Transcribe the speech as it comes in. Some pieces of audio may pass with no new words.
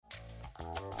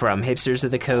From Hipsters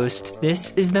of the Coast,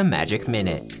 this is the Magic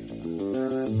Minute.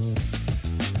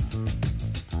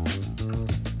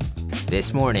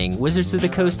 This morning, Wizards of the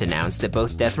Coast announced that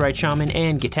both Deathrite Shaman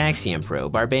and Gitaxian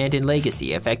Probe are banned in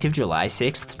Legacy effective July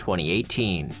 6,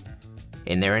 2018.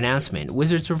 In their announcement,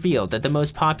 Wizards revealed that the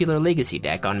most popular Legacy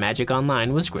deck on Magic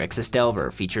Online was Grixis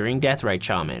Delver featuring Deathrite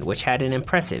Shaman, which had an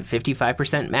impressive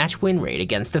 55% match win rate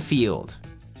against the field.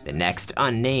 The next,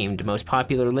 unnamed, most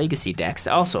popular Legacy decks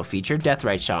also featured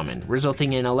Deathrite Shaman,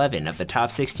 resulting in 11 of the top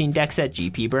 16 decks at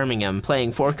GP Birmingham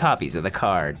playing 4 copies of the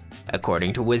card.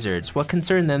 According to Wizards, what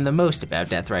concerned them the most about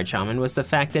Deathrite Shaman was the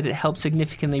fact that it helped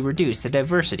significantly reduce the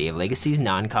diversity of Legacy's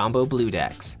non-combo blue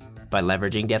decks. By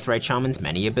leveraging Deathrite Shaman's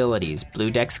many abilities, blue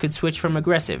decks could switch from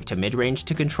aggressive to mid-range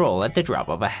to control at the drop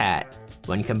of a hat.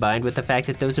 When combined with the fact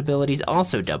that those abilities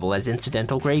also double as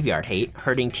incidental graveyard hate,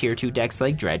 hurting tier 2 decks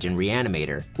like Dredge and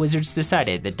Reanimator, Wizards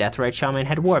decided that Deathrite Shaman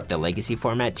had warped the Legacy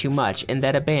format too much and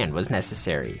that a ban was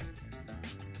necessary.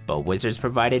 But Wizards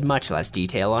provided much less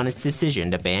detail on its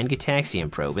decision to ban Gitaxian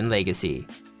Probe in Legacy.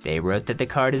 They wrote that the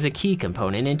card is a key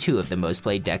component in 2 of the most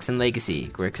played decks in Legacy,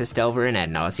 Grixis Delver and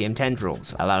Ad Nauseam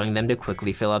Tendrils, allowing them to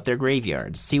quickly fill up their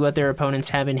graveyards, see what their opponents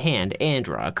have in hand, and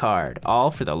draw a card,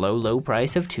 all for the low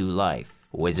price of 2 life.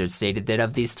 Wizards stated that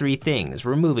of these 3 things,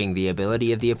 removing the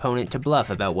ability of the opponent to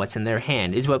bluff about what's in their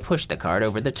hand is what pushed the card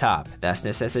over the top, thus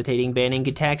necessitating banning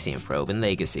Gitaxian Probe in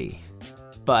Legacy.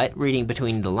 But, reading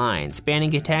between the lines,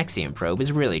 banning Gitaxian Probe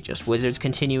is really just Wizards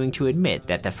continuing to admit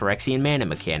that the Phyrexian mana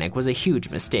mechanic was a huge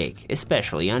mistake,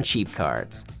 especially on cheap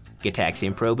cards.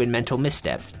 Gitaxian Probe and Mental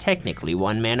Misstep, technically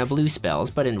 1 mana blue spells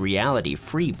but in reality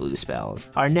free blue spells,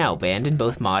 are now banned in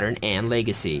both Modern and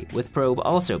Legacy, with Probe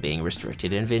also being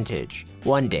restricted in Vintage.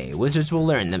 One day, Wizards will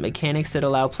learn that mechanics that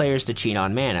allow players to cheat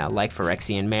on mana, like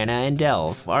Phyrexian Mana and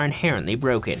Delve, are inherently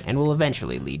broken and will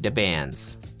eventually lead to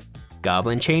bans.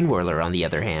 Goblin Chainwhirler, on the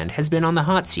other hand, has been on the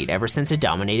hot seat ever since it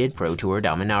dominated Pro Tour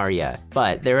Dominaria,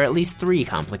 but there are at least 3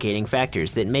 complicating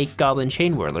factors that make Goblin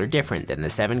Chainwhirler different than the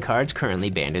 7 cards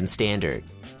currently banned in Standard.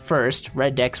 First,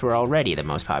 red decks were already the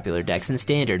most popular decks in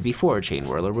Standard before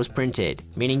Chainwhirler was printed,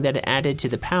 meaning that it added to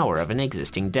the power of an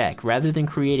existing deck rather than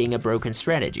creating a broken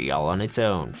strategy all on its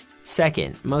own.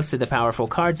 Second, most of the powerful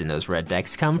cards in those red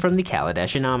decks come from the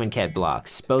Kaladesh and Amonkhet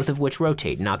blocks, both of which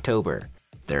rotate in October.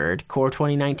 Third, Core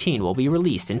 2019 will be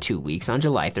released in 2 weeks on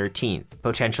July 13th,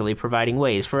 potentially providing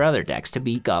ways for other decks to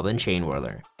beat Goblin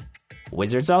Chainwhirler.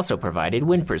 Wizards also provided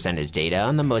win percentage data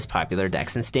on the most popular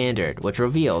decks in Standard, which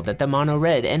revealed that the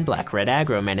mono-red and black-red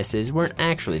aggro menaces weren't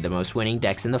actually the most winning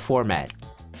decks in the format.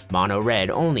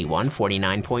 Mono-red only won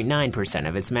 49.9%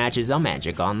 of its matches on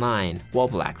Magic Online, while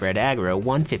black-red aggro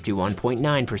won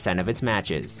 51.9% of its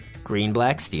matches.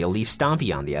 Green-black Steel Leaf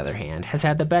Stompy, on the other hand, has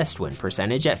had the best win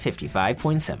percentage at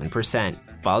 55.7%,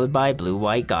 followed by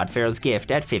blue-white Godpharaoh's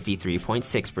Gift at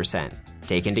 53.6%.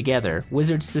 Taken together,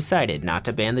 Wizards decided not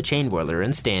to ban the Chainwhirler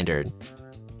in Standard.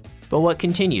 But what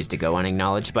continues to go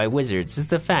unacknowledged by Wizards is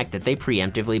the fact that they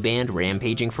preemptively banned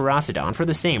Rampaging Ferocidon for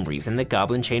the same reason that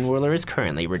Goblin Chainwhirler is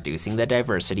currently reducing the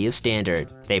diversity of Standard.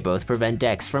 They both prevent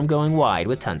decks from going wide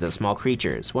with tons of small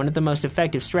creatures, one of the most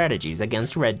effective strategies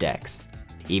against red decks.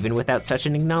 Even without such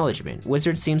an acknowledgement,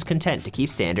 Wizards seems content to keep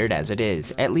Standard as it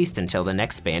is, at least until the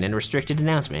next ban and restricted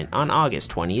announcement on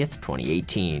August 20th,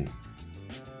 2018.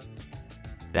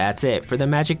 That's it for the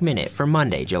Magic Minute for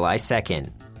Monday, July 2nd.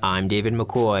 I'm David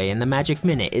McCoy, and the Magic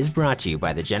Minute is brought to you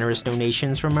by the generous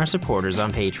donations from our supporters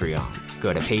on Patreon.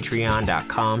 Go to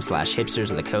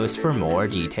patreon.com/hipstersofthecoast for more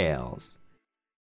details.